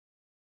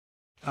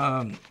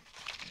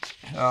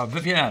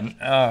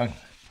Viviane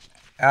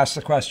asked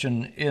the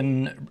question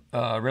in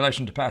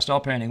relation to pastel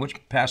painting, which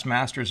past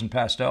masters in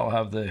pastel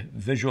have the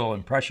visual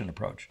impression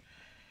approach?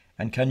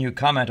 And can you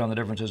comment on the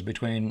differences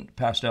between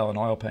pastel and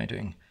oil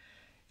painting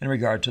in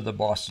regard to the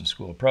Boston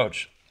School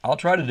approach? I'll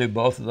try to do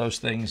both of those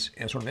things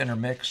sort of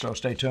intermix, so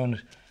stay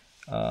tuned.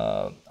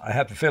 I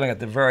have a feeling at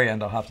the very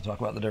end I'll have to talk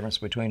about the difference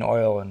between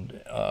oil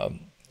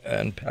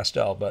and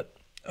pastel, but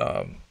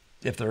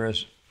if there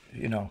is,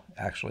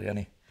 actually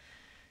any.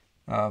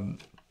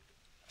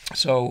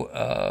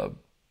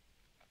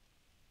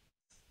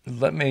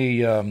 Let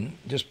me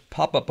just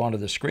pop up onto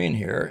the screen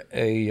here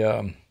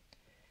a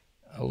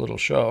little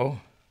show.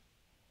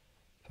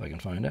 If I can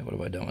find it. What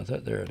have I done with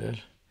it? There it is.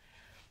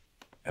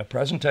 A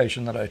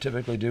presentation that I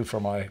typically do for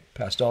my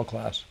pastel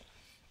class.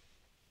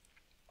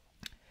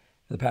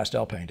 The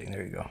pastel painting.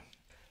 There you go.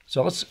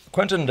 So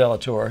Quentin de la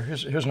Tour.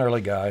 Here's an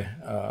early guy.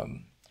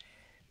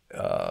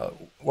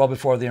 Well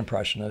before the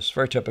Impressionists,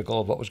 very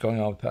typical of what was going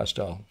on with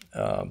pastel.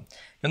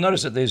 You'll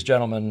notice that this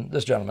gentleman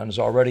is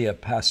already a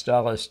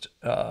pastelist.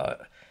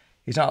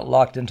 He's not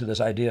locked into this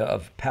idea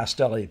of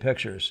pastel-y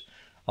pictures.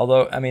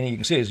 Although, I mean, you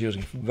can see he's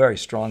using very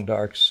strong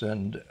darks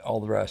and all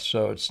the rest.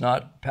 So it's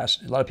not, a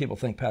lot of people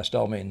think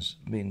pastel means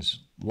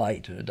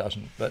light, and it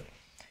doesn't.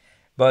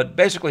 But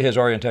basically his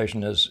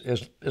orientation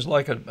is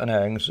like an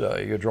Ang's.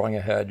 You're drawing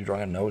a head, you're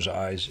drawing a nose,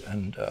 eyes,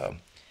 and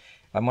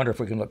I wonder if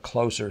we can look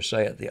closer,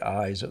 say, at the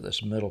eyes of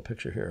this middle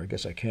picture here. I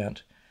guess I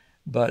can't.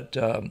 But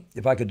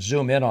if I could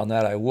zoom in on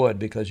that, I would,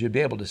 because you'd be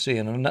able to see,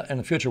 and in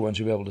the future ones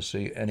you'll be able to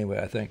see anyway,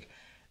 I think,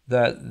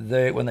 that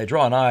when they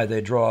draw an eye,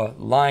 they draw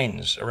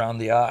lines around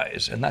the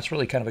eyes, and that's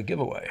really kind of a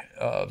giveaway.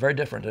 Very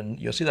different, and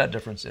you'll see that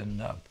difference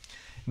in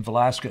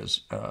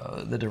Velázquez,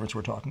 the difference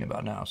we're talking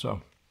about now.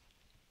 So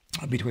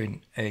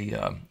between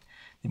the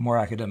more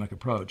academic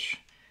approach,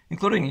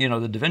 including,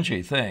 the Da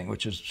Vinci thing,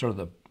 which is sort of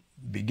the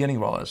beginning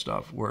of all that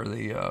stuff, where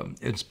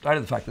in spite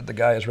of the fact that the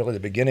guy is really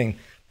the beginning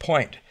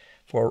point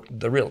for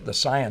the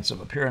science of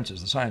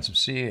appearances, the science of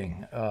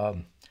seeing, not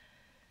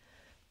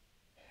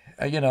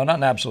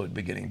an absolute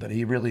beginning, but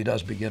he really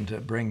does begin to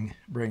bring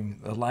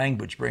a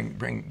language,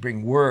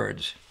 bring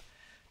words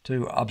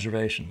to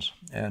observations,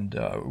 and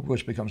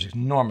which becomes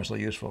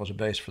enormously useful as a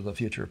base for the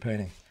future of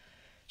painting.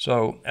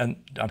 So, and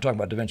I'm talking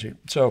about Da Vinci.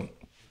 So,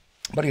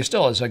 but he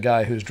still is a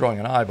guy who's drawing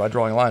an eye by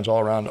drawing lines all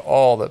around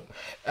all the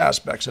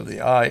aspects of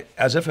the eye,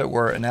 as if it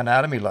were an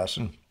anatomy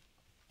lesson,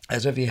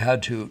 as if he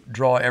had to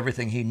draw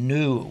everything he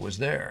knew was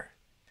there.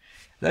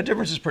 That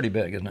difference is pretty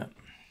big, isn't it?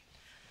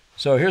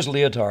 So here's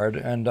Leotard,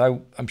 and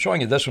I'm showing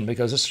you this one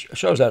because this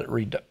shows that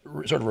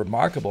sort of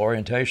remarkable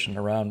orientation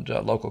around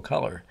local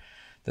color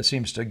that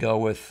seems to go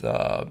with,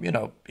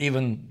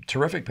 even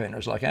terrific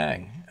painters like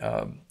Ang.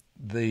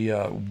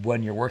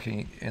 When you're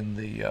working in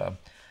the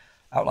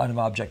outline of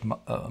object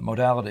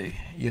modality,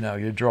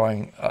 you're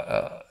drawing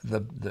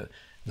the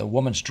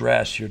woman's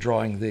dress, you're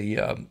drawing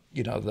the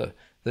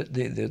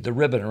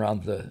ribbon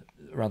around the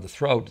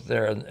throat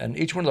there, and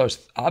each one of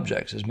those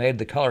objects is made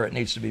the color it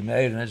needs to be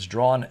made, and it's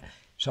drawn,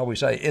 shall we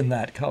say, in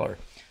that color.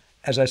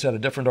 As I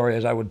said,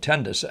 as I would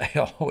tend to say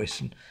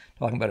always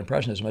talking about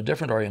Impressionism, a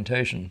different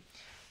orientation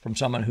from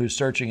someone who's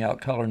searching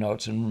out color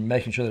notes and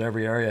making sure that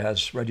every area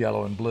has red,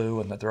 yellow, and blue,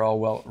 and that they're all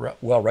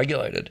well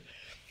regulated.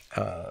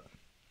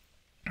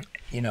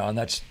 And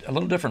that's a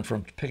little different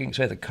from picking,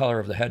 say, the color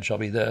of the head shall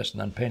be this, and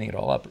then painting it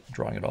all up,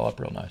 drawing it all up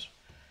real nice.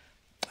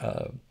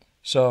 And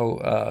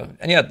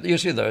yeah, you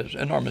see the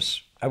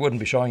enormous, I wouldn't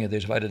be showing you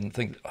these if I didn't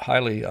think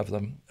highly of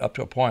them up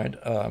to a point.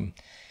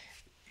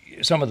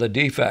 Some of the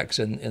defects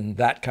in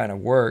that kind of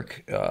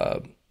work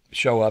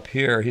show up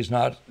here. He's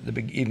not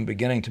even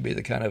beginning to be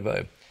the kind of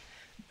a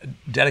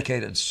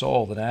dedicated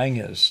soul that Ang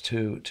is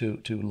to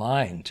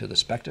line, to the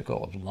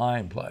spectacle of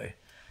line play,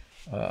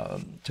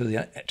 to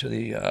the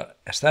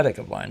aesthetic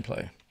of line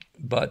play.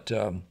 But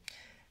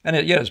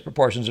his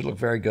proportions look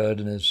very good,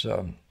 and his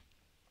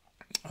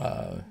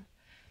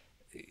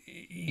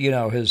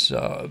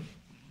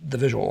the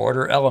visual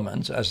order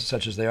elements,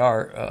 such as they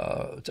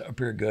are,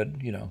 appear good.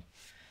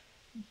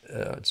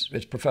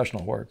 It's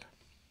professional work.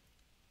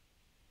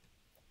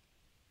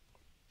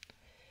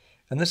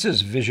 And this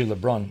is Vigie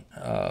Lebrun.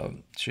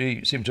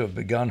 She seemed to have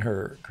begun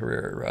her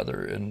career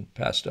rather in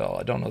pastel.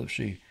 I don't know if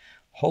she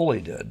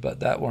wholly did, but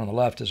that one on the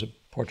left is a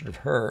portrait of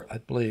her, I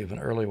believe, an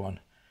early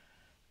one.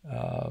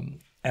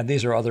 And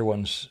these are other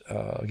ones,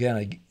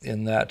 again,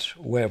 in that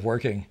way of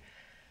working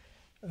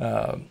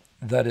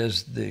that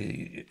is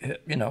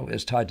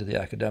is tied to the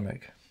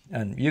academic.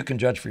 And you can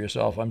judge for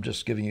yourself. I'm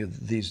just giving you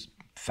this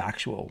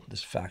factual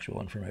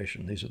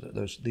information. These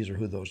are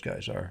who those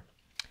guys are.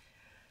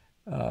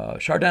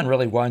 Chardin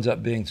really winds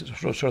up being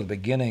sort of the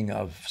beginning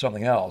of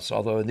something else,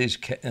 although in this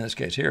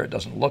case here, it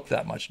doesn't look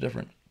that much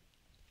different.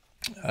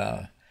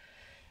 But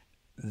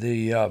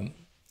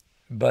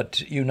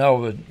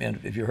and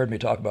if you heard me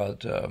talk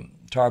about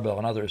Tarbell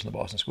and others in the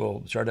Boston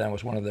School, Chardin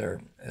was one of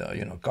their,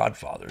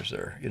 godfathers.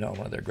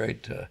 One of their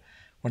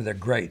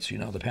greats.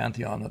 The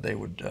pantheon that they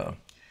would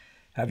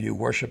have you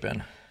worship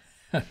in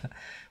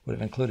would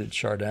have included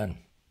Chardin.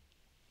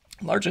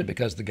 largely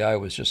because the guy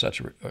was just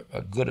such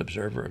a good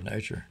observer of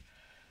nature.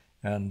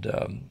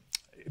 And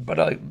but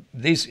in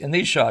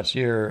these shots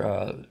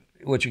here,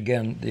 which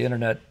again the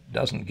internet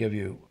doesn't give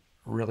you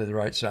really the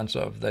right sense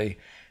of, they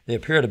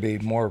appear to be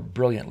more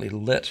brilliantly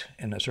lit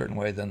in a certain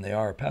way than they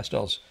are.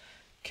 Pastels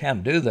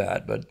can do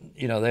that, but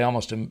they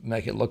almost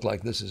make it look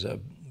like this is a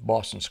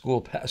Boston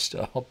school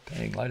pastel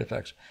painting light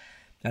effects,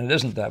 and it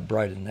isn't that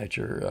bright in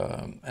nature.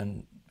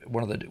 And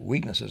one of the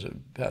weaknesses of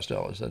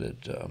pastel is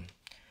that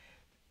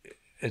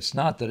it's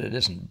not that it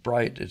isn't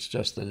bright; it's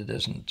just that it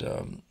isn't.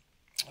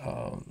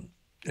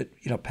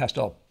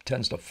 Pastel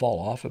tends to fall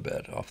off a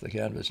bit off the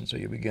canvas, and so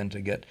you begin to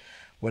get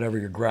whatever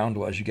your ground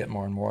was, you get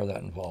more and more of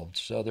that involved.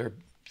 So there are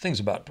things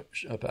about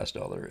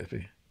pastel that are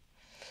iffy.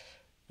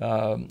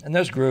 And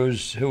there's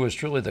Greuze, who was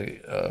truly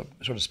the,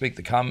 so to speak,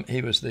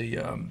 he was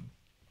the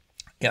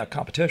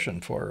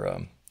competition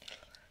for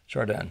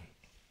Chardin.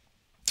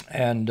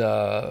 And,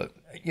 a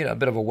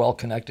bit of a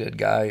well-connected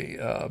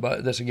guy.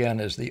 But this, again,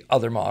 is the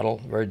other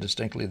model, very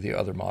distinctly the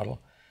other model.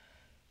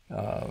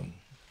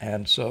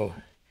 And so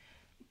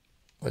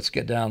let's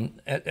get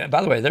down. And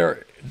by the way,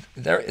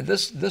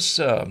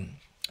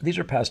 these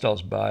are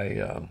pastels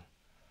by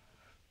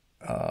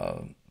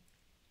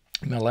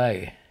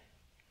Monet.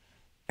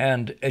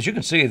 And as you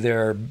can see,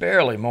 they're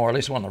barely more, at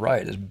least the one on the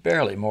right, is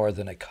barely more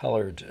than a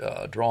colored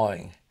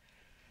drawing,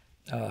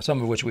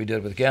 some of which we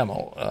did with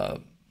Gamel.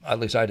 At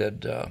least I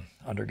did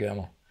under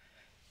Gamel.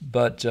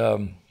 But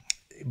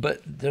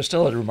there's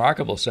still a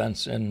remarkable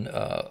sense in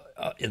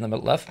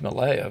the left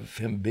Monet of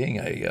him being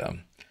a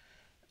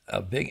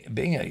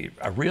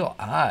real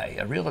eye,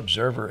 a real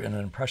observer in an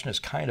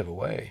impressionist kind of a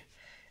way,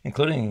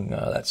 including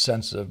that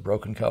sense of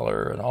broken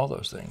color and all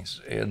those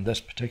things in this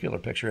particular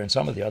picture. And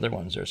some of the other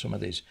ones, there's some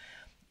of these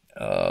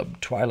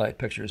twilight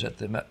pictures at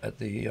the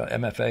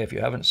MFA. If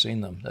you haven't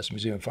seen them, that's the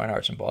Museum of Fine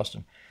Arts in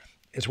Boston.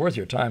 It's worth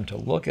your time to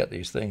look at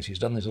these things. He's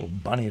done these little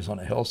bunnies on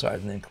a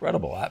hillside, and the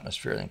incredible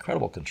atmosphere, the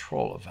incredible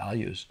control of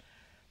values.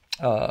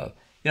 One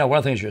of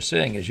the things you're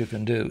seeing is you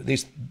can do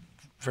these.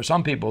 For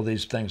some people,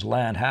 these things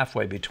land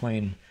halfway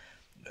between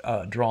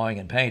drawing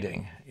and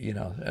painting.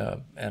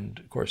 And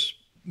of course,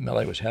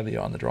 Millet was heavy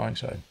on the drawing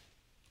side.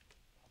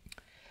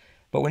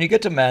 But when you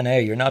get to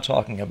Manet, you're not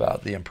talking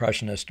about the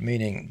Impressionist,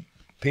 meaning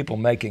people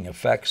making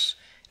effects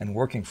and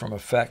working from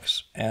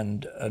effects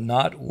and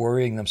not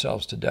worrying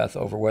themselves to death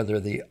over whether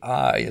the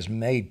eye is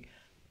made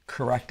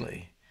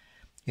correctly,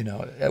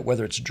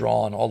 whether it's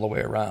drawn all the way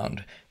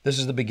around. This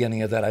is the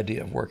beginning of that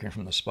idea of working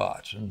from the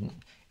spots. And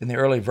in the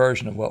early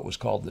version of what was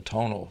called the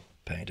tonal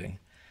painting,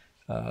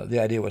 the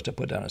idea was to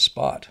put down a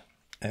spot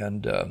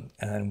and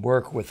then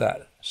work with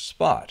that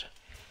spot.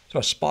 So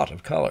a spot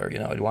of color,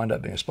 it wound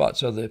up being a spot.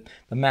 So the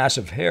mass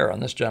of hair on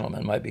this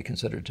gentleman might be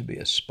considered to be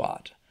a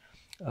spot.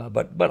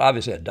 But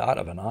obviously a dot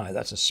of an eye,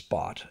 that's a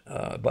spot.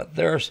 But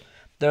there's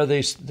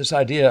this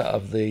idea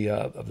of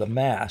the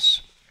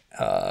mass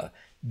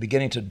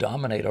beginning to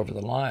dominate over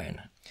the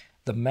line.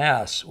 The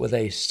mass with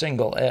a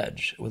single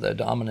edge, with a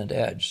dominant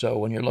edge. So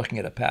when you're looking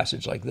at a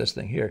passage like this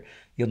thing here,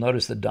 you'll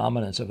notice the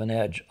dominance of an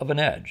edge,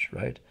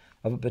 right?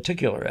 Of a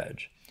particular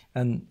edge.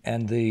 And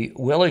the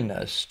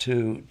willingness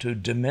to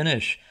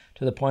diminish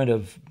to the point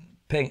of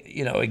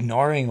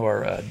ignoring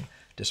or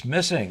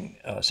dismissing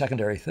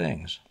secondary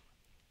things.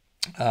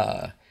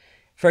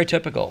 Very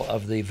typical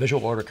of the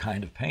visual order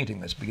kind of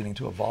painting that's beginning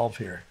to evolve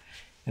here.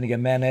 And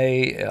again,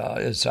 Manet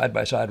is side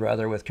by side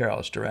rather with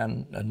Carolus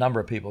Duran. A number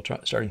of people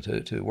starting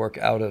to work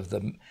out of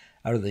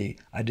the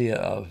idea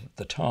of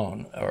the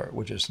tone,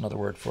 which is another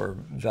word for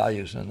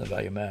values in the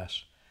value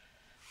mass.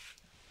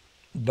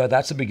 But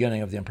that's the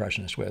beginning of the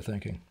Impressionist way of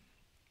thinking.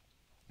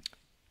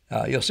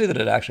 You'll see that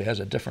it actually has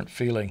a different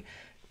feeling.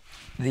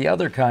 The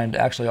other kind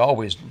actually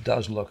always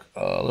does look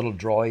a little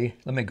drawy.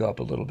 Let me go up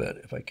a little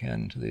bit if I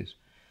can to these.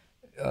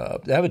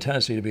 They have a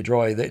tendency to be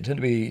drawy. They tend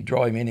to be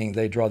drawy, meaning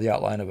they draw the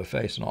outline of a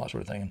face and all that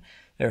sort of thing. And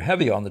they're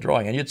heavy on the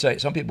drawing. And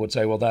some people would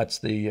say, well, that's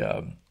the,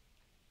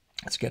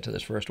 let's get to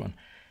this first one.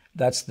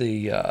 That's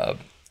the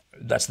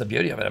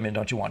beauty of it. I mean,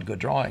 don't you want good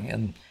drawing?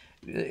 And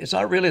it's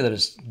not really that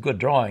it's good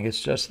drawing.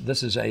 It's just,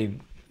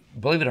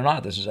 believe it or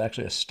not, this is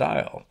actually a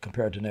style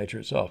compared to nature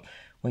itself.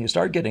 When you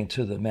start getting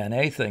to the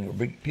Manet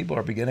thing, people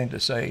are beginning to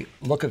say,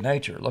 look of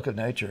nature, look of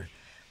nature.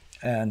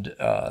 And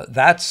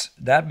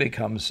that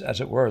becomes, as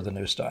it were, the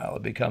new style.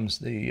 It becomes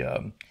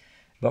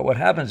but what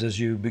happens is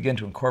you begin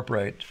to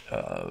incorporate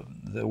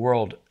the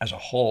world as a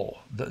whole,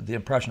 the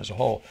impression as a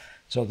whole.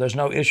 So there's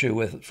no issue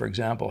with, for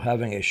example,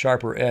 having a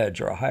sharper edge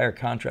or a higher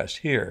contrast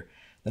here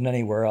than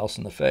anywhere else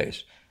in the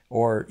face.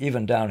 Or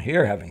even down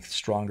here having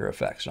stronger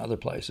effects in other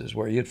places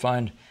where you'd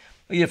find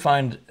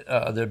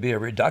there'd be a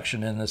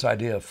reduction in this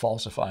idea of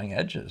falsifying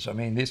edges. I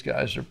mean, these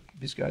guys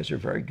are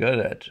very good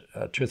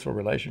at truthful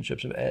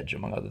relationships of edge,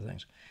 among other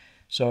things.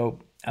 So,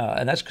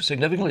 and that's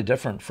significantly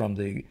different from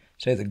the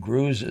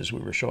Greuzes we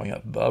were showing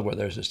up above, where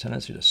there's this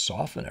tendency to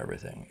soften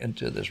everything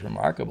into this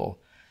remarkable,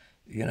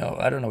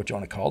 I don't know what you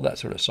want to call that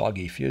sort of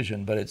soggy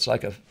fusion, but it's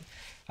like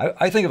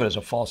I think of it as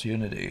a false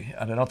unity,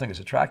 and I don't think it's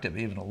attractive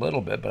even a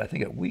little bit, but I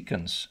think it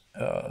weakens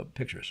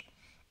pictures.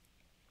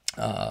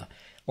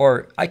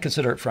 Or I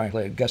consider it,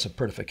 frankly, I guess, a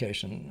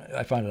purification.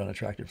 I find it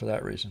unattractive for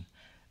that reason.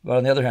 But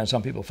on the other hand,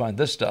 some people find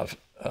this stuff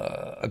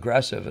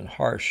aggressive and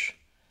harsh.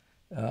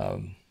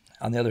 On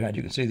the other hand,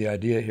 you can see the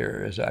idea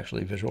here is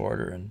actually visual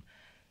order and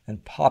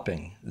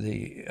popping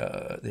the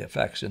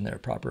effects in their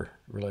proper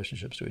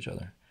relationships to each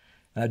other.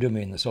 And I do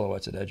mean the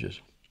silhouettes at edges.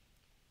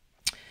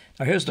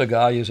 Now here's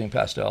Degas using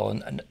pastel,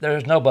 and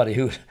there's nobody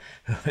who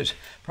has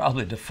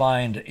probably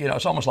defined, you know,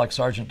 it's almost like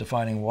Sargent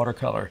defining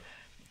watercolor.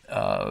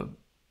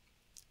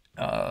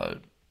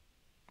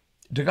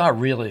 Degas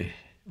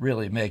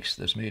really makes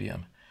this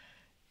medium.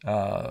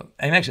 And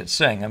he makes it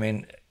sing. I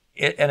mean,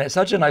 and it's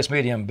such a nice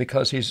medium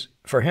because he's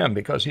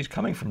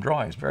coming from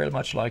drawings, very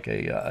much like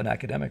an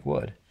academic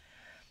would.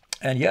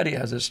 And yet he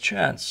has this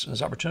chance,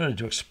 this opportunity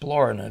to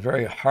explore in a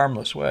very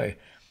harmless way.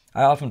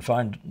 I often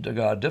find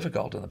Degas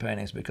difficult in the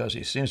paintings because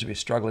he seems to be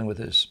struggling with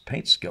his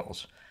paint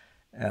skills.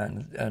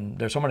 And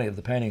there's so many of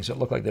the paintings that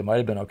look like they might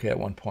have been okay at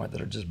one point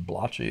that are just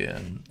blotchy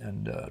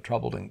and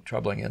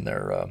troubling in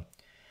their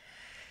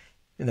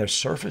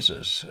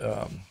surfaces.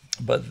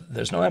 But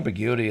there's no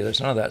ambiguity.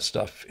 There's none of that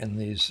stuff in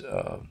these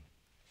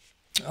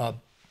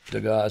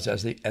Degas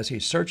as he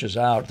searches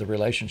out the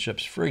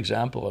relationships. For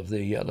example, of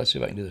the let's see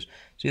if I can do this.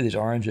 See these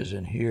oranges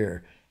in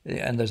here,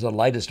 and there's the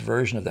lightest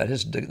version of that.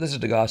 This is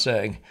Degas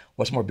saying,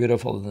 "What's more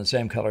beautiful than the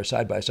same color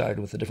side by side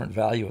with a different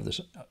value of this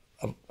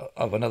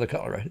of another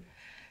color?" Right?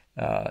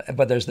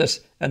 But there's this,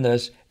 and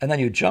then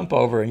you jump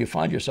over and you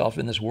find yourself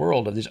in this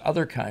world of these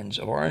other kinds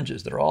of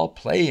oranges that are all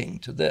playing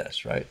to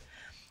this, right?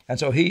 And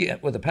so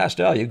with the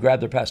pastel, you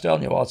grab the pastel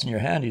and while it's in your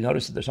hand, you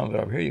notice that there's some of it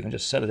over here. You can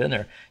just set it in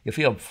there. You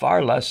feel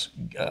far less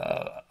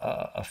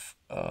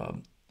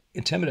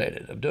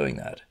intimidated of doing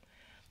that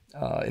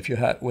if you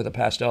have with a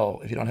pastel,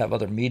 if you don't have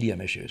other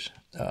medium issues,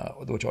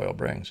 which oil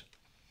brings.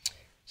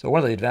 So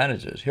one of the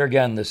advantages here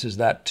again, this is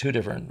that two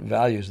different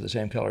values of the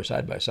same color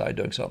side by side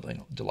doing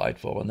something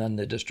delightful, and then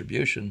the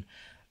distribution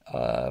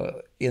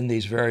in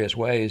these various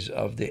ways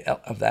of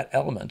that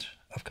element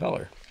of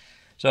color.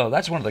 So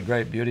that's one of the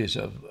great beauties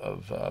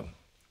of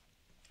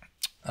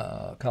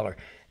color.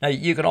 Now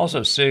you can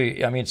also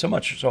see, I mean,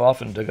 so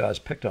often Degas is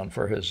picked on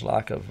for his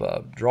lack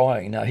of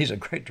drawing. Now he's a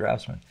great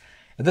draftsman,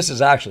 and this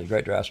is actually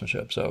great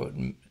draftsmanship. So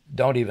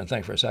don't even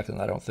think for a second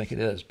that I don't think it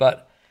is.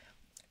 But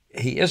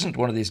he isn't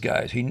one of these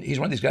guys. He's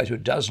one of these guys who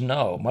does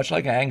know, much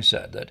like Ang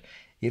said, that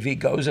if he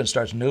goes and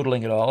starts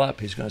noodling it all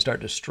up, he's going to start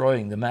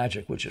destroying the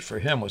magic, which for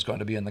him was going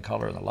to be in the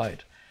color and the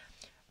light.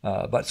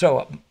 But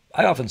so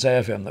I often say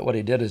of him that what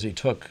he did is he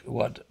took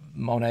what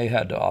Monet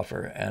had to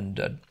offer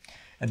and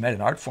made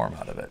an art form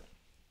out of it,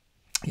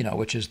 you know,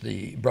 which is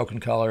the broken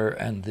color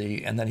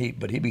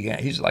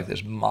he's like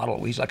this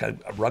model. He's like a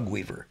rug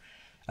weaver.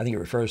 I think he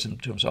refers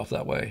to himself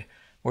that way,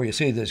 where you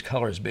see these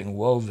colors being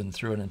woven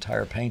through an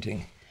entire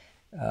painting.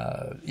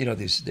 You know,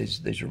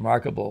 these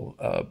remarkable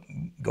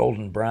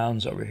golden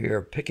browns over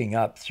here picking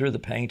up through the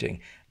painting,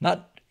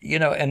 not, you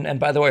know, and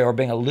by the way, are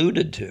being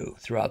alluded to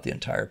throughout the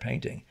entire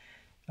painting.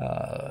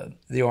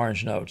 The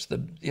orange notes,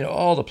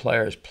 all the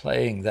players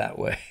playing that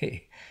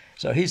way.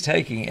 So he's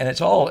taking, and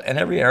it's all in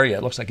every area.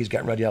 It looks like he's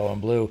got red, yellow,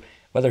 and blue.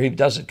 Whether he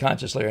does it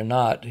consciously or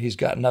not, he's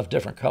got enough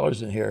different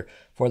colors in here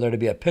for there to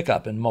be a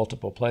pickup in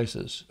multiple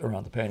places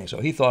around the painting.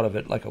 So he thought of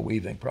it like a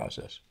weaving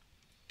process.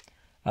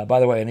 By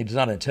the way, and he's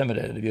not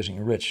intimidated of using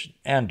rich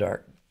and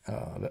dark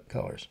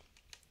colors.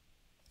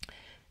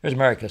 Here's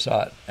Mary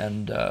Cassatt,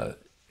 and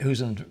who's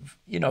in,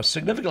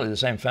 significantly the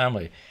same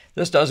family.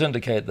 This does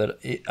indicate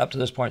that up to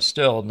this point,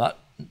 still not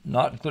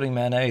including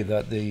Monet,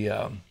 that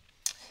the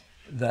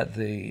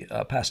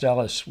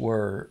Pastellists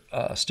were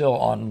still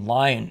on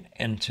line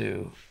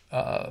into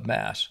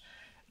mass.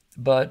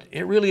 But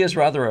it really is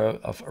rather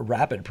a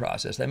rapid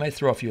process. They may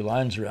throw a few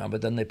lines around,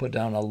 but then they put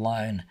down a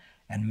line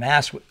and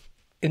mass it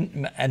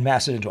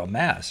into a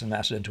mass and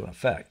mass it into an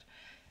effect.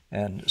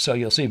 And so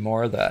you'll see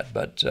more of that.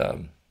 But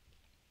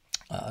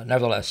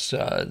nevertheless,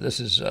 this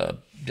is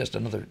just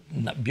another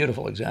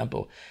beautiful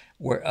example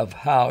of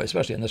how,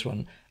 especially in this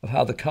one, of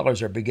how the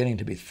colors are beginning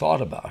to be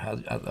thought about, how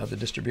the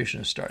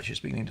distribution starts.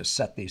 She's beginning to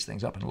set these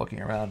things up and looking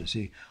around to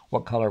see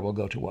what color will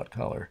go to what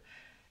color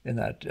in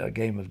that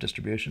game of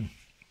distribution.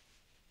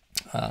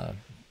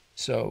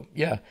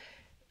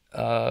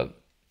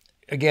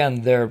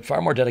 Again, there's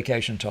far more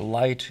dedication to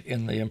light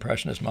in the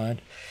Impressionist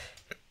mind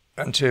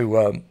and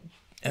to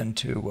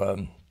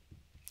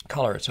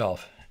color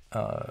itself.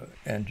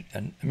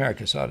 And Mary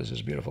Cassatt is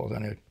as beautiful as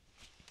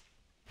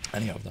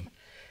any of them.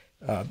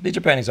 These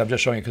are paintings I'm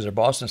just showing you because they're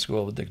Boston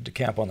School, with the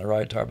camp on the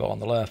right, Tarbell on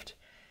the left.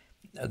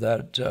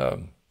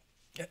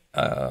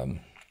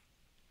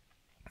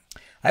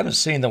 I haven't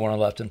seen the one on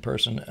the left in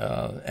person,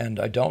 and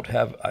I don't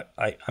have.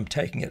 I'm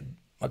taking it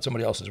on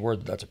somebody else's word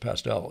that that's a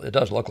pastel. It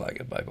does look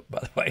like it, by the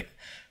way,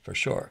 for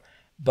sure.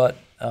 But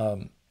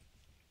in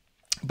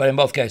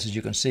both cases,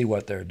 you can see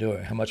what they're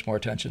doing, how much more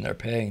attention they're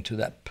paying to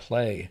that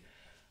play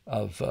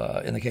of,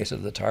 in the case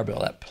of the Tarbell,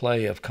 that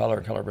play of color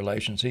and color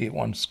relations. He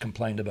once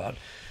complained about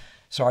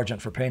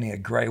Sargent for painting a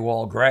gray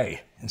wall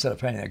gray instead of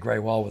painting a gray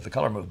wall with the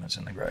color movements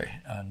in the gray.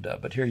 And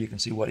but here you can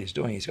see what he's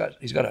doing. He's got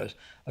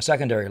a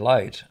secondary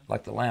light,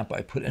 like the lamp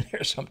I put in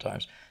here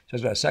sometimes. So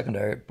he's got a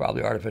secondary,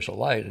 probably artificial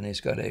light, and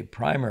he's got a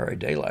primary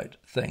daylight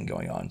thing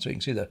going on. So you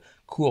can see the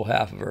cool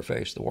half of her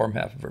face, the warm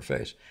half of her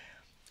face.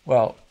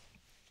 Well,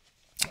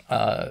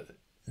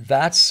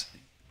 that's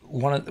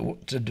one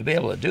of to be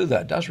able to do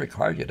that does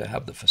require you to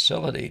have the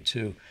facility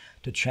to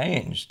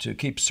change, to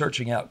keep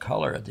searching out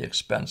color at the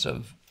expense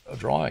of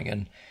drawing,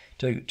 and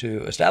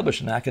to establish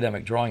an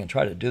academic drawing and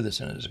try to do this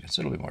in it is a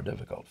considerably more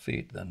difficult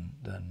feat than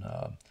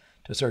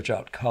to search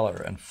out color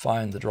and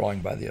find the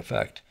drawing by the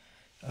effect,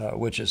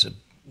 which is a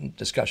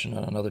discussion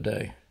on another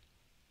day.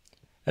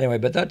 Anyway,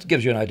 but that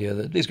gives you an idea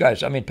that these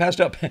guys, I mean,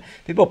 pastel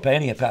people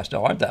painting in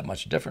pastel aren't that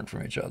much different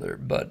from each other.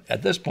 But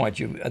at this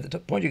point, at the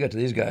point you get to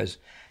these guys,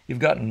 you've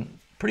gotten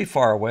pretty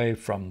far away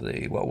from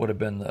the what would have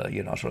been the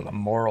sort of the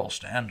moral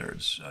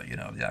standards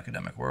of the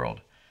academic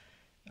world.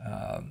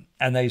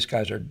 And these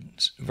guys are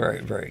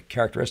very, very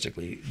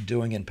characteristically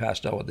doing in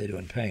pastel what they do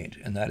in paint,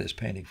 and that is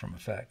painting from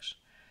effects,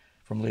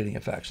 from leading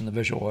effects in the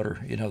visual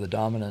order. The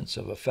dominance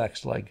of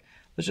effects. Like,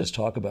 let's just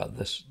talk about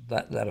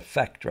that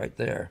effect right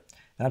there.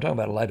 And I'm talking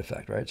about a light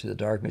effect, right? So the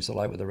dark meets the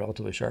light with a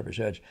relatively sharpish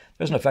edge.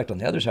 There's an effect on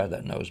the other side of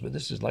that nose, but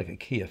this is like a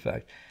key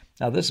effect.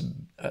 Now this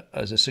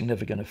is a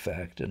significant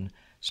effect, and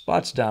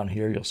spots down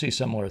here, you'll see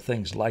similar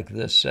things like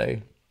this,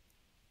 say,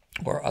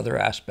 or other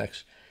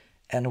aspects.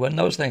 And when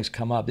those things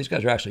come up, these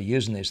guys are actually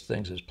using these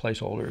things as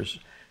placeholders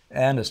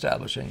and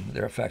establishing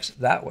their effects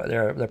that way.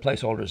 They're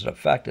placeholders of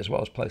effect as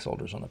well as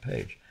placeholders on the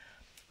page.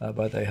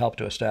 But they help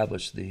to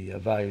establish the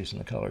values and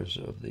the colors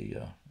of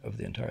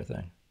the entire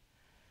thing.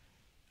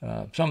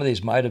 Some of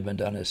these might have been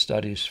done as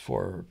studies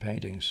for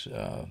paintings.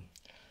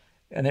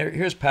 And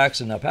here's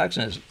Paxson. Now,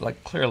 Paxson is,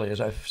 like, clearly, as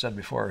I've said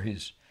before,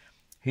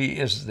 he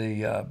is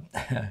the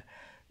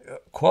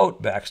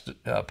quote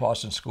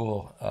Boston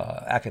School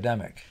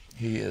academic.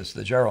 He is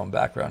the Jerome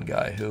background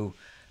guy who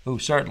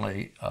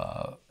certainly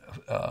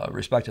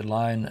respected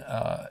line,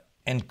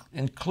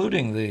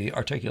 including the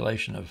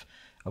articulation of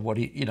what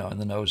he, in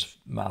the nose,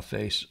 mouth,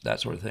 face, that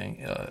sort of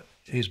thing.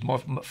 He's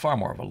far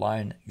more of a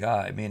line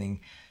guy,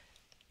 meaning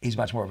he's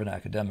much more of an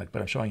academic,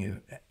 but I'm showing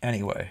you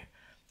anyway.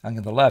 On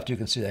the left, you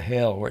can see the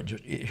Hale, where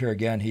here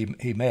again,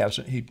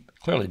 he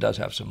clearly does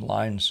have some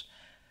lines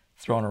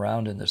thrown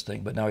around in this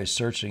thing, but now he's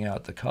searching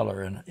out the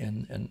color and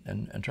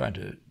trying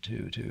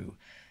to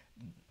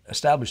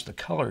establish the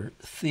color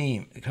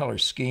theme, color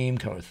scheme,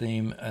 color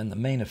theme, and the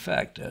main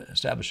effect,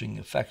 establishing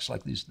effects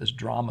like this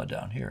drama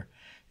down here.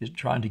 He's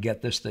trying to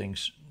get this thing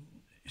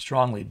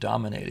strongly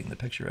dominating the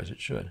picture as it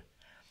should.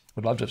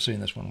 Would love to have seen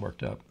this one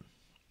worked up.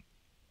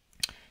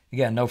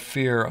 Again, no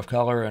fear of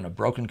color and a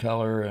broken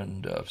color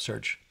and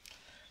search.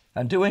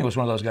 And Dewing was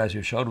one of those guys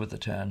who showed with the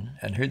 10.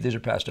 And here, these are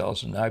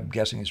pastels, and I'm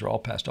guessing these are all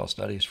pastel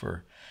studies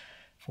for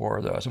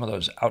some of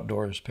those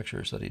outdoors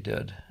pictures that he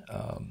did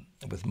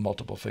with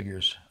multiple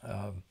figures.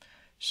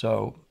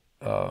 So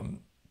a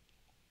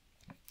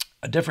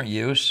different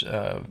use.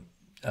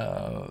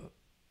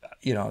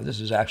 This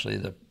is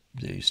actually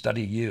the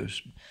study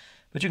use.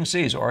 But you can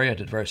see he's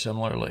oriented very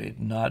similarly,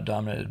 not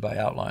dominated by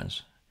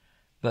outlines,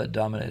 but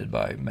dominated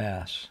by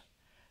mass,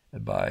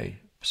 by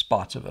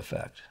spots of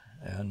effect.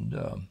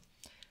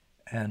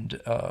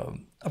 And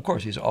of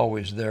course, he's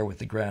always there with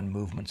the grand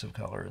movements of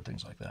color and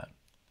things like that.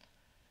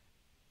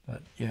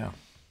 But yeah,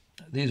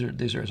 these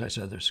are, as I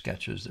said, they're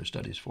sketches, they're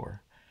studies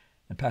for.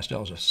 And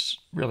pastel is a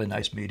really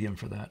nice medium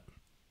for that.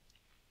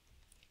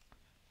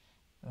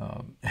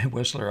 And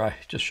Whistler, I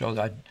just showed,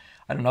 I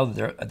don't know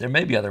that there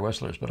may be other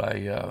Whistlers, but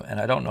and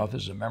I don't know if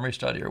this is a memory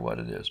study or what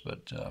it is,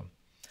 but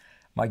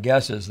my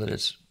guess is that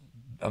it's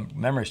a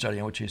memory study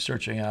in which he's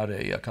searching out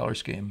a color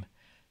scheme.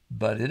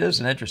 But it is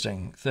an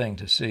interesting thing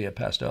to see a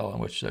pastel in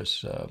which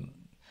there's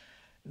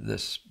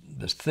this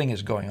thing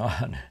is going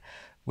on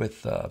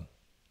with the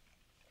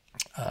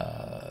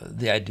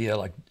idea,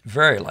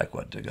 very like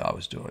what Degas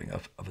was doing,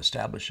 of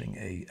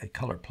establishing a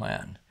color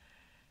plan.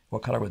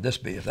 What color would this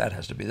be if that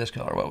has to be this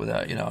color? What would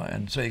that,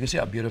 And so you can see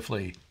how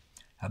beautifully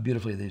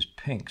these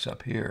pinks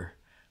up here,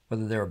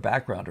 whether they're a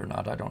background or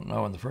not, I don't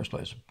know in the first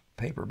place,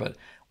 paper, but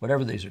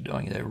whatever these are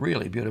doing, they're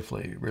really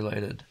beautifully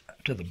related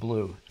to the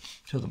blue,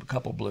 to the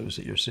couple blues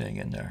that you're seeing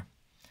in there.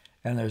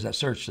 And there's that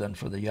search then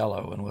for the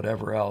yellow and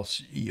whatever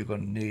else you're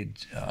going to need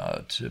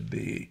to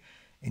be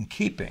in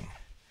keeping.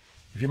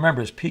 If you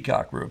remember his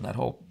peacock room,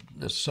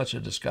 there's such a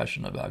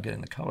discussion about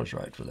getting the colors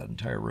right for that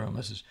entire room.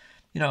 This is,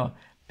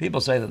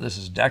 people say that this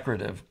is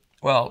decorative.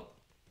 Well,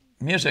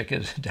 music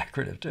is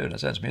decorative too, in a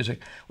sense. What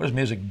does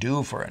music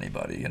do for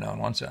anybody, in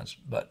one sense?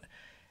 But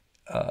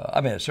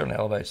it certainly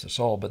elevates the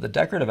soul, but the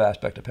decorative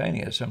aspect of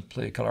painting is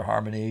simply color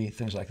harmony,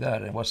 things like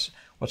that, and what's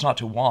not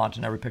to want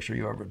in every picture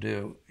you ever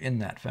do in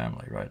that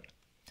family, right?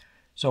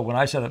 So when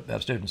I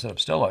have students set up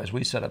still lifes,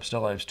 we set up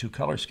still lifes to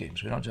color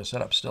schemes. We don't just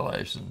set up still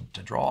lifes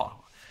to draw.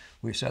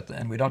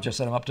 And we don't just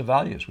set them up to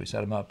values. We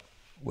set them up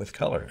with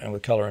color, and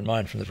with color in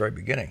mind from the very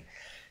beginning.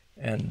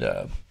 And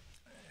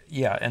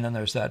yeah, and then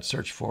there's that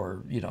search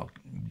for,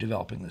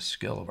 developing the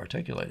skill of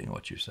articulating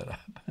what you set up.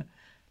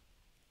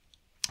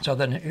 So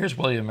then here's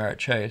William Merritt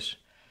Chase,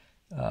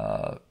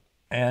 and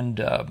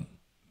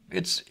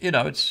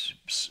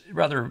it's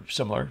rather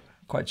similar,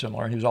 quite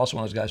similar. And he was also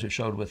one of those guys who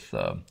showed with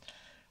the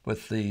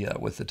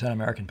 10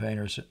 American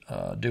painters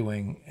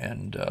doing,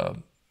 and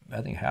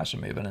I think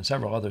Hassom even, and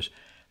several others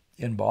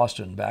in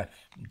Boston back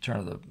turn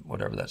of the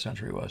whatever that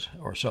century was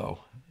or so.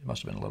 It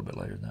must have been a little bit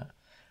later than that.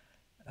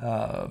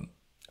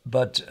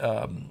 But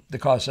they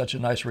caused such a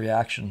nice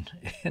reaction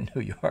in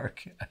New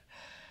York.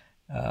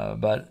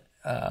 But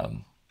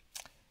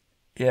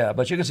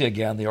you can see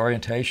again, the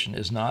orientation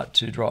is not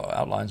to draw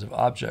outlines of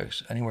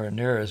objects anywhere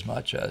near as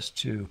much as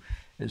to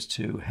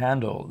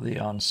handle the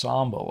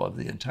ensemble of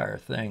the entire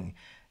thing.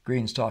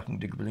 Greens talking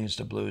to greens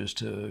to blues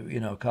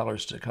to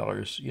colors to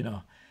colors,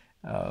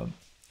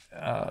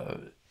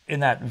 in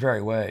that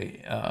very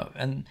way.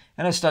 And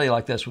a study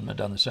like this would have been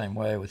done the same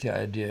way, with the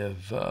idea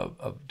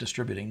of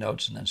distributing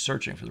notes and then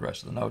searching for the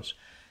rest of the notes,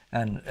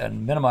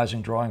 and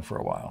minimizing drawing for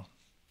a while.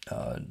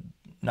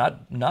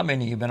 Not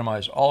meaning you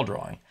minimize all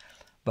drawing,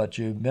 but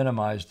you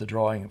minimize the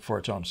drawing for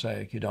its own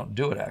sake. You don't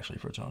do it actually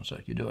for its own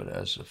sake. You do it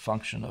as a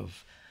function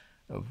of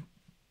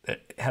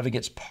having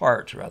its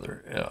part,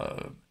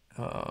 rather,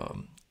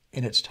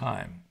 in its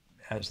time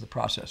as the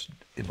process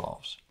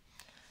evolves,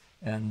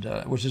 and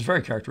which is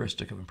very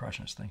characteristic of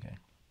Impressionist thinking.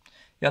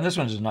 Yeah, and this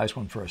one is a nice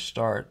one for a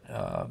start.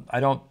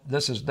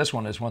 This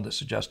one is one that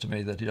suggests to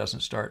me that he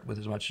doesn't start with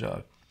as much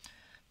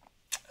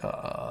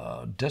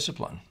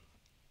discipline.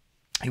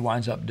 He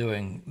winds up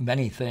doing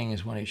many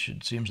things when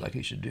seems like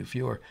he should do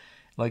fewer.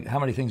 Like, how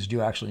many things do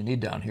you actually need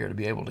down here to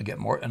be able to get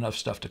enough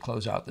stuff to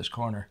close out this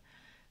corner?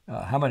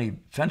 How many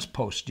fence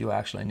posts do you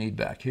actually need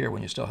back here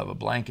when you still have a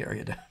blank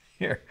area down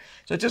here?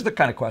 So it's just the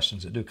kind of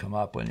questions that do come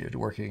up when you're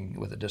working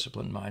with a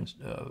disciplined mind,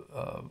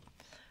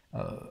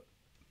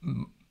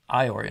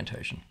 eye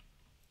orientation.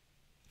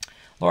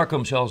 Laura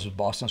Coombs-Hills was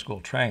Boston School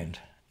trained,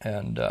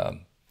 and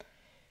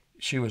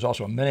she was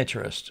also a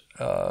miniaturist,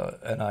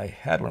 and I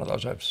had one of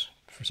those.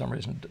 For some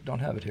reason don't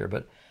have it here,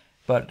 but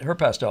her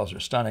pastels are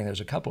stunning. There's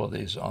a couple of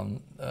these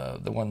on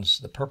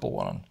the purple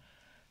one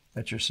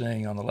that you're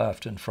seeing on the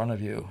left in front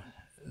of you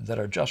that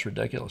are just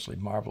ridiculously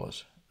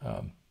marvelous.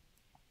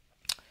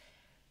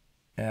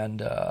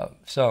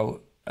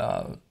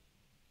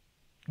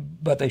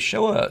 But they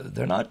show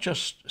they're not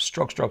just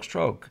stroke, stroke,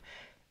 stroke.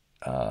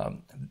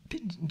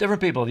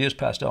 Different people have used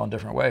pastel in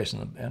different ways,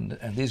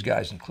 and these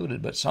guys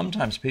included, but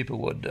sometimes people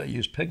would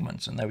use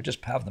pigments and they would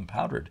just have them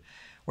powdered,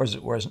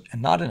 whereas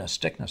not in a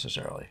stick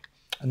necessarily.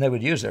 And they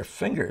would use their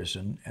fingers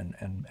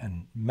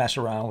and mess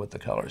around with the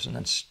colors and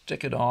then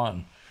stick it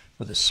on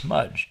with a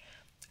smudge.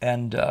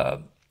 And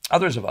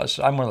others of us,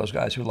 I'm one of those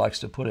guys who likes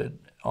to put it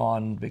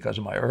on, because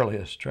of my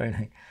earliest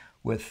training,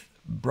 with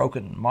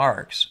broken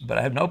marks, but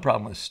I have no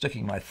problem with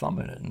sticking my thumb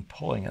in it and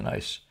pulling a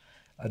nice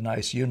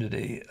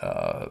unity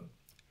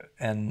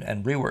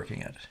and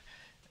reworking it.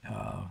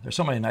 There's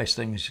so many nice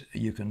things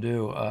you can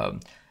do.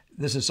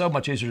 This is so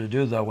much easier to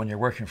do, though, when you're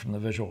working from the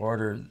visual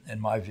order,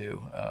 in my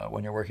view,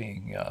 when you're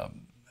working,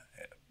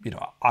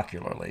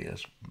 ocularly,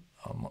 as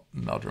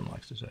Meldrum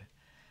likes to say.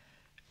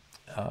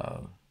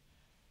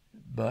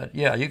 But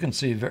yeah, you can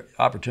see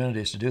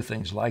opportunities to do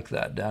things like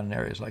that down in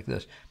areas like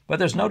this. But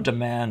there's no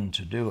demand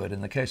to do it.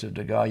 In the case of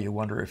Degas, you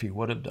wonder if he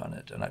would have done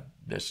it. And I'd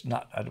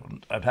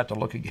have to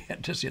look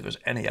again to see if there's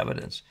any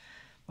evidence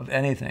of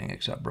anything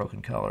except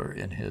broken color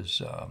in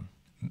his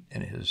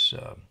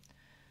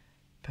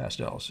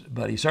pastels.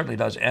 But he certainly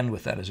does end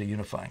with that as a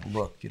unifying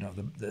look,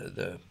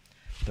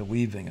 the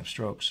weaving of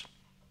strokes.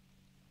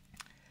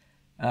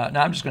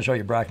 Now I'm just going to show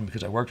you Brackman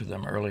because I worked with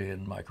him early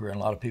in my career,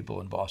 and a lot of people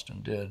in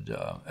Boston did,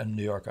 and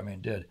New York,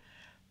 did.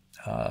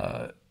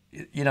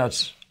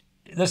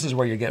 This is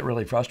where you get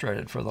really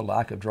frustrated for the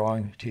lack of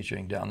drawing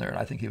teaching down there, and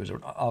I think he was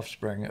an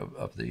offspring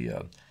of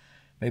the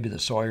maybe the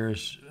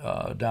Sawyers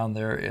down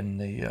there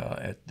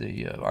at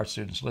the Art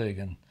Students League,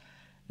 and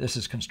this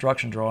is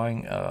construction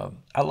drawing.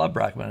 I love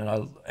Brackman,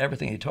 and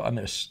everything he taught.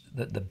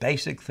 The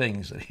basic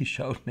things that he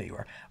showed me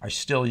are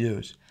still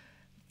used,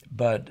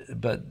 but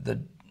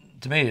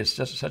to me, it's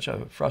just such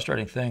a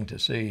frustrating thing to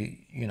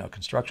see,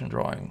 construction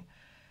drawing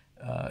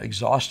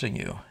exhausting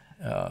you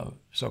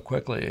so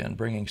quickly and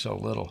bringing so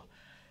little.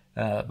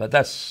 But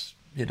that's,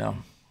 he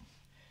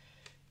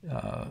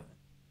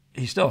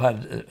still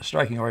had a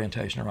striking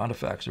orientation around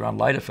effects, around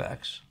light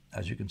effects,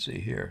 as you can see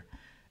here.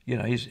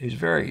 He's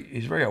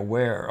very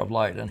aware of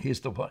light, and he's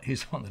the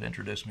one that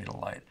introduced me to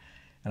light,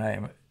 and I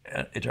am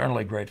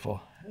eternally grateful.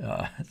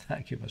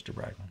 Thank you, Mr.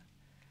 Brackman.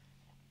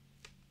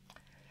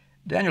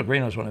 Daniel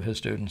Green was one of his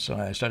students,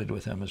 and I studied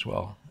with him as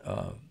well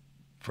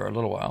for a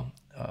little while.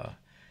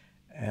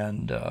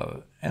 And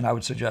I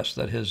would suggest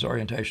that his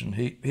orientation,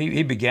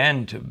 he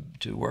began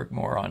to work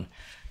more on,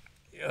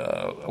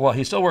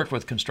 he still worked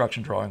with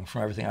construction drawing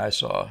from everything I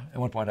saw. At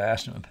one point I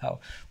asked him about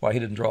why he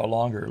didn't draw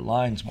longer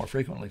lines more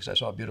frequently, because I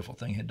saw a beautiful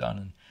thing he'd done,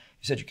 and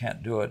he said, "You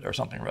can't do it," or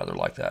something rather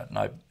like that.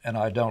 And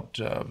I don't,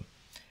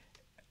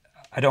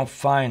 I don't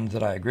find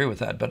that I agree with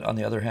that, but on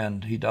the other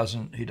hand, he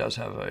doesn't. He does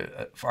have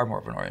a far more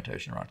of an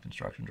orientation around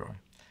construction drawing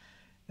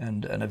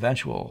and an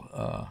eventual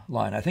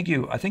line. I think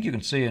you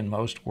can see in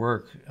most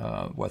work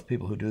with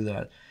people who do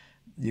that,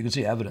 you can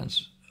see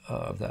evidence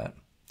of that.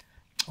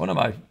 One of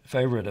my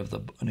favorite of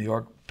the New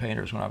York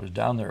painters when I was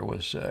down there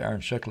was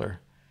Aaron Schickler.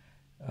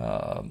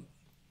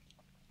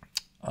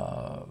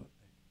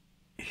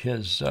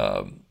 His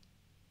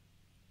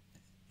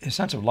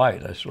sense of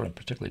light, I sort of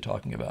particularly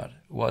talking about,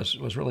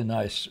 was really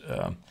nice.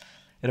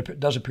 It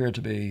does appear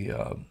to be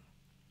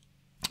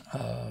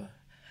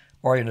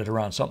oriented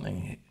around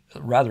something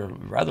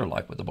rather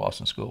like what the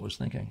Boston School was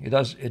thinking. It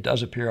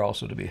does appear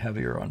also to be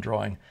heavier on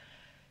drawing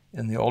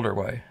in the older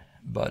way,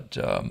 but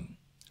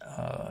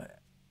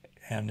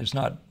and it's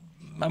not,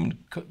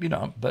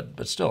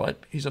 but still,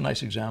 he's a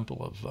nice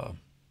example of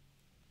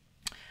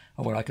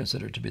what I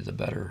consider to be the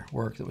better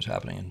work that was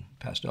happening in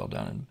pastel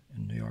down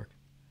in New York.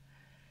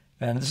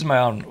 And this is my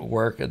own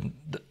work, and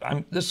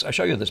I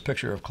show you this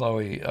picture of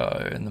Chloe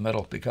in the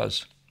middle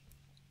because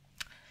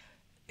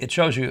it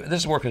shows you,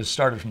 this work has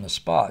started from the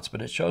spots,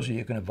 but it shows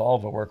you can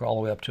evolve a work all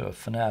the way up to a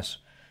finesse,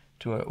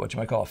 to what you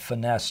might call a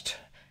finessed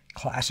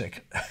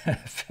classic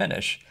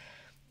finish,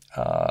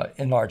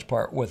 in large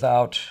part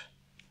without,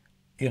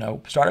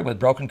 starting with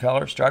broken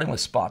color, starting with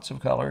spots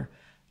of color,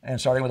 and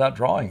starting without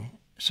drawing.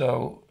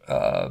 So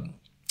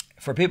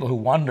for people who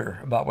wonder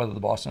about whether the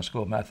Boston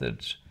School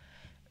methods,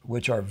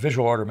 which are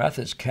visual order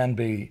methods, can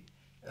be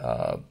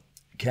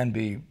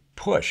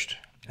pushed,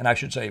 and I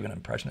should say even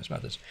Impressionist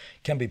methods,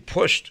 can be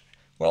pushed.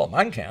 Well,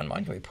 mine can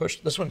be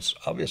pushed. This one's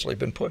obviously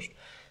been pushed,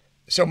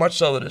 so much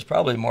so that it's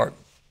probably more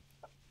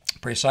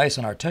precise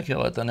and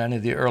articulate than any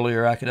of the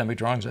earlier academic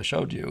drawings I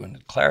showed you,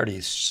 and clarity,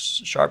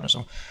 sharpness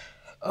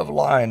of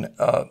line,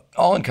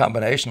 all in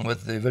combination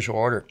with the visual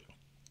order.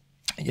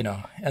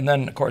 And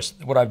then of course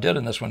what I did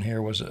in this one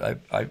here was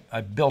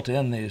I built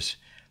in these.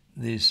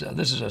 This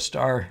is a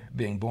star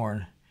being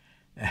born,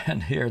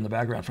 and here in the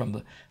background from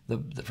the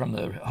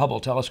Hubble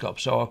telescope.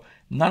 So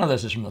none of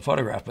this is from the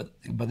photograph, but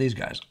these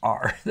guys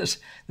are. This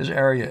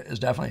area is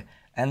definitely.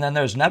 And then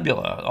there's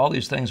nebula. All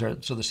these things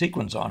are. So the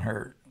sequins on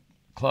her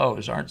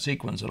clothes aren't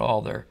sequins at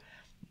all.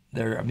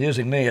 They're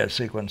amusing me as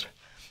sequins,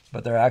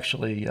 but they're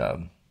actually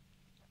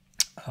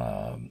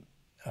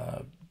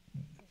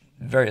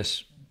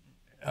various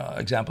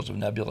examples of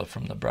nebula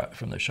from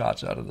the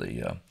shots out of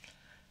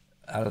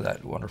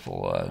that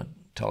wonderful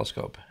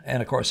telescope,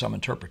 and of course some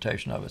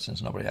interpretation of it,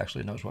 since nobody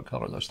actually knows what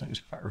color those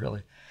things are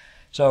really.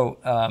 So,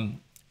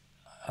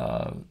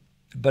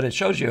 but it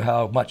shows you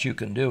how much you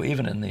can do,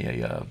 even in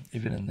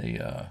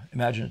the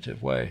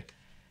imaginative way,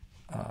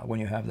 when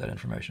you have that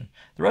information.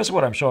 The rest of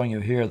what I'm showing you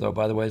here, though,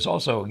 by the way, is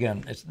also,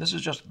 again, this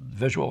is just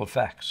visual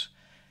effects.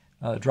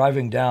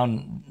 Driving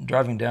down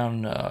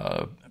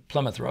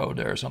Plymouth Road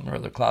or something, or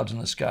the clouds in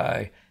the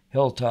sky,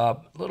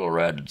 hilltop, little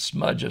red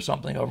smudge of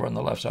something over on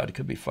the left side. It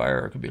could be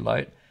fire, it could be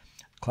light,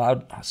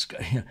 cloud,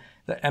 sky.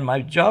 And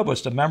my job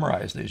was to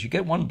memorize these. You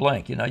get one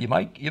blank, you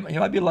might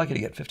be lucky to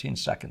get 15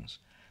 seconds.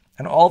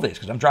 And all these,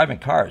 because I'm driving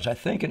cars, I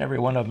think in every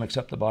one of them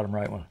except the bottom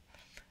right one.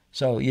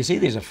 So you see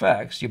these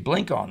effects, you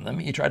blink on them,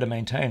 you try to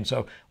maintain.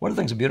 So one of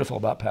the things that's beautiful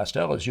about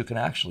pastel is you can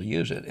actually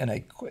use it in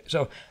a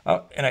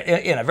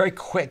very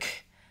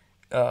quick,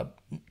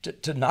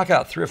 to knock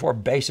out 3 or 4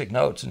 basic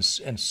notes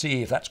and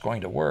see if that's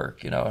going to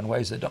work, in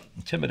ways that don't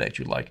intimidate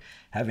you, like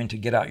having to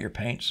get out your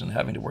paints and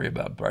having to worry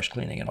about brush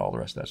cleaning and all the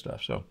rest of that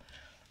stuff. So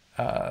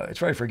it's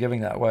very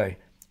forgiving that way.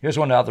 Here's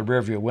one out the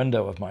rearview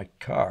window of my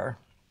car,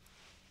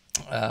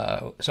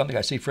 something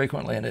I see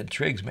frequently and it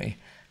intrigues me.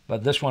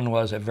 But this one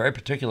was a very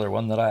particular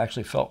one that I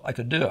actually felt I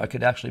could do. I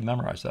could actually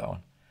memorize that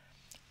one.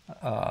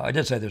 I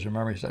did say there's a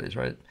memory studies,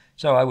 right?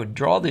 So I would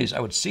draw these, I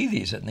would see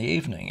these in the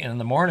evening, and in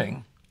the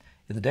morning,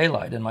 in the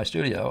daylight in my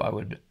studio, I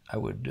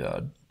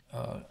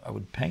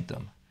would paint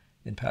them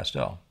in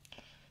pastel.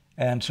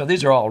 And so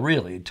these are all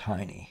really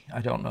tiny.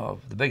 I don't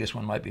know, the biggest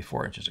one might be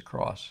 4 inches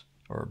across,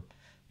 or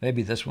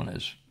maybe this one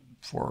is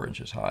 4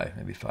 inches high,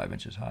 maybe 5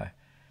 inches high.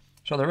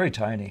 So they're very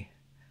tiny.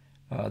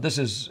 This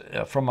is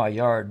from my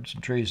yard,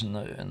 some trees in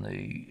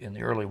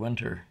the early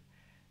winter,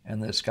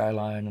 and the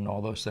skyline and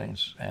all those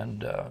things,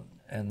 and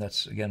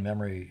that's again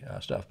memory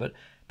stuff. But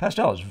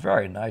pastel is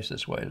very nice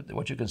this way.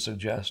 What you can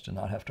suggest and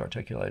not have to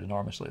articulate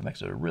enormously, it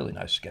makes it a really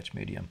nice sketch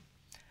medium.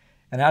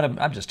 And Adam,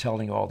 I'm just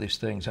telling you all these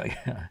things.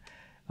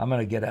 I'm going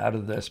to get out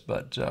of this,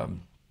 but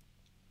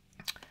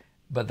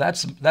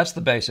that's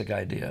the basic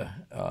idea.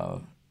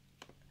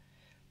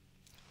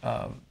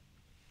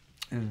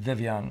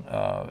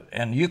 Viviane,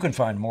 and you can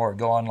find more.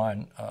 Go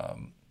online,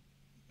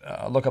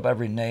 look up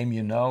every name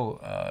you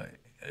know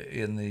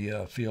in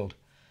the field.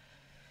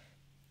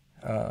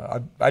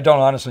 I don't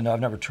honestly know. I've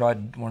never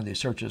tried one of these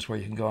searches where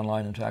you can go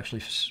online and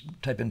actually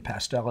type in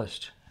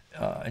Pastellist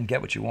and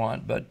get what you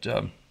want. But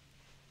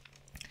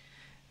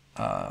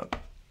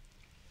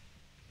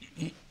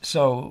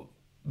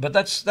but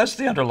that's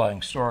the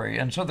underlying story.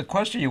 And so the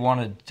question you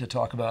wanted to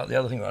talk about, the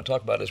other thing you want to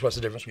talk about is what's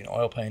the difference between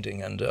oil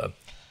painting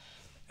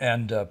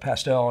and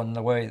pastel and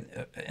the way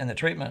and the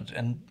treatment.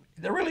 And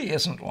There really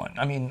isn't one.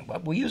 I mean,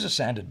 we use a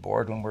sanded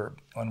board when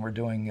we're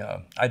doing.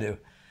 I do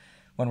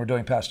when we're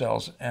doing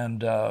pastels,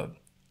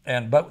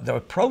 but the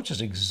approach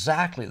is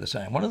exactly the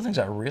same. One of the things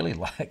I really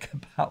like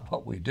about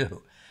what we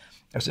do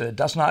is that it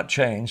does not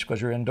change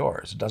because you're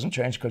indoors. It doesn't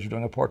change because you're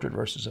doing a portrait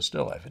versus a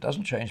still life. It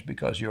doesn't change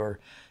because you're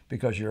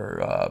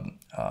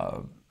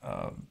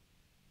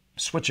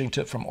switching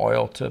from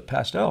oil to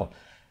pastel.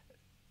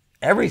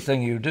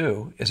 Everything you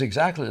do is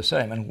exactly the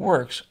same and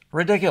works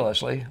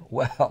ridiculously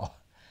well,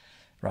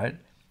 right?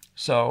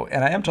 So,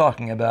 and I am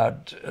talking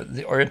about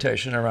the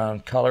orientation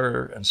around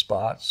color and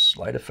spots,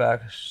 light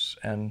effects,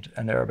 and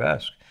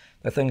arabesque,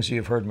 the things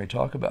you've heard me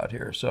talk about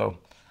here. So,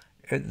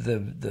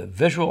 the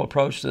visual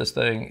approach to this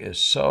thing is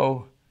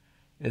so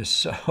it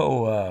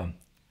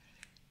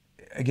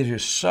gives you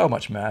so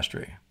much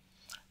mastery,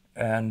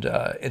 and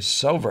it's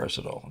so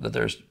versatile that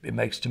it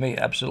makes to me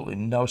absolutely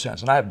no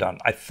sense. And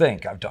I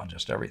think I've done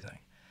just everything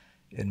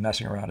in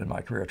messing around in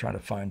my career, trying to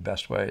find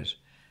best ways.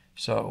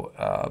 So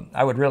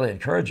I would really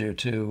encourage you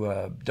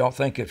to don't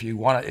think if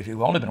you've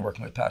only been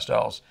working with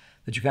pastels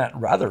that you can't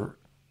rather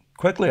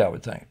quickly, I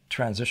would think,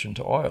 transition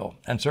to oil,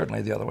 and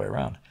certainly the other way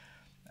around.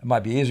 It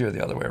might be easier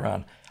the other way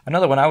around. I know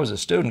that when I was a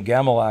student,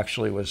 Gamble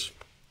actually was,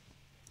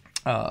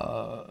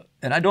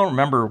 and I don't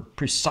remember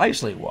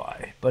precisely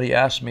why, but he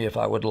asked me if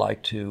I would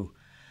like to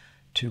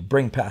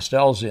bring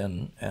pastels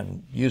in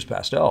and use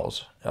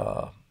pastels,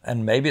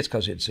 and maybe it's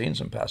because he had seen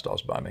some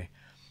pastels by me,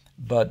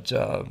 but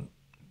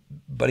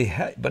he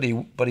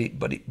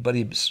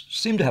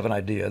seemed to have an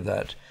idea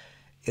that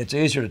it's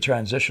easier to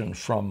transition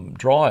from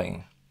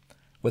drawing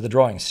with a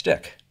drawing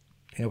stick,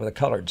 with a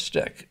colored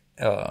stick,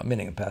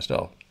 meaning a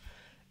pastel,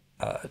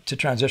 to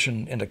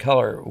transition into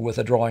color with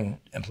a drawing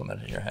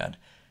implement in your hand.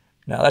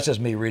 Now, that's just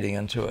me reading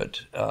into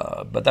it,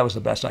 but that was the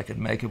best I could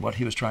make of what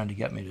he was trying to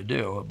get me to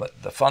do.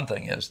 But the fun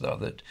thing is, though,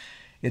 that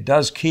it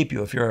does keep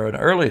you, if you're an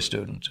early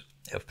student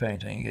of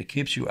painting, it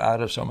keeps you out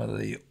of some of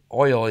the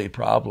oily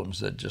problems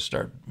that just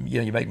start,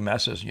 you make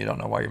messes and you don't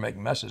know why you're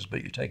making messes,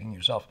 but you're taking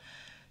yourself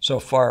so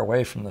far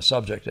away from the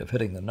subject of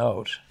hitting the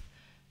note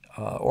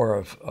or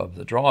of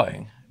the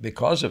drawing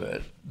because of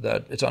it,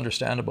 that it's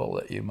understandable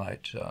that you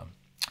might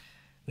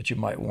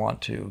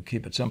want to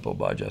keep it simple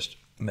by just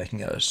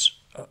making a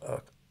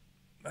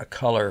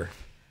color,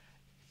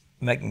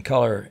 making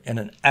color in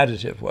an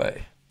additive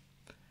way,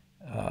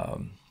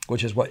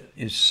 which is what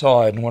you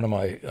saw in one of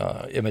my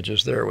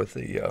images there with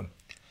the,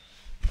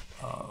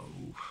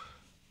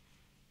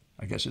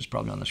 I guess it's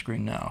probably on the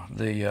screen now,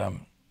 the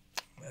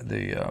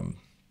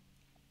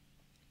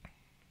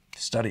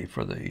study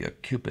for the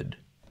Cupid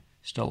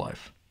still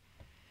life.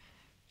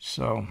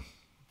 So,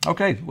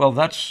 okay, well,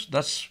 that's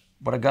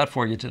what I got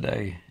for you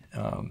today.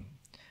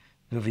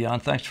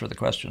 Viviane, thanks for the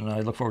question. I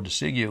look forward to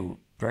seeing you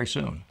very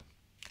soon.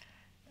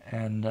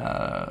 And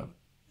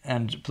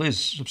please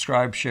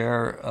subscribe,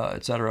 share,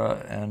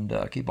 etc., and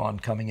keep on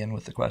coming in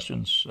with the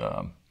questions,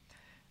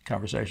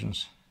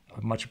 conversations. I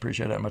much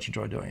appreciate it. I much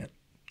enjoy doing it.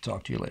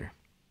 Talk to you later.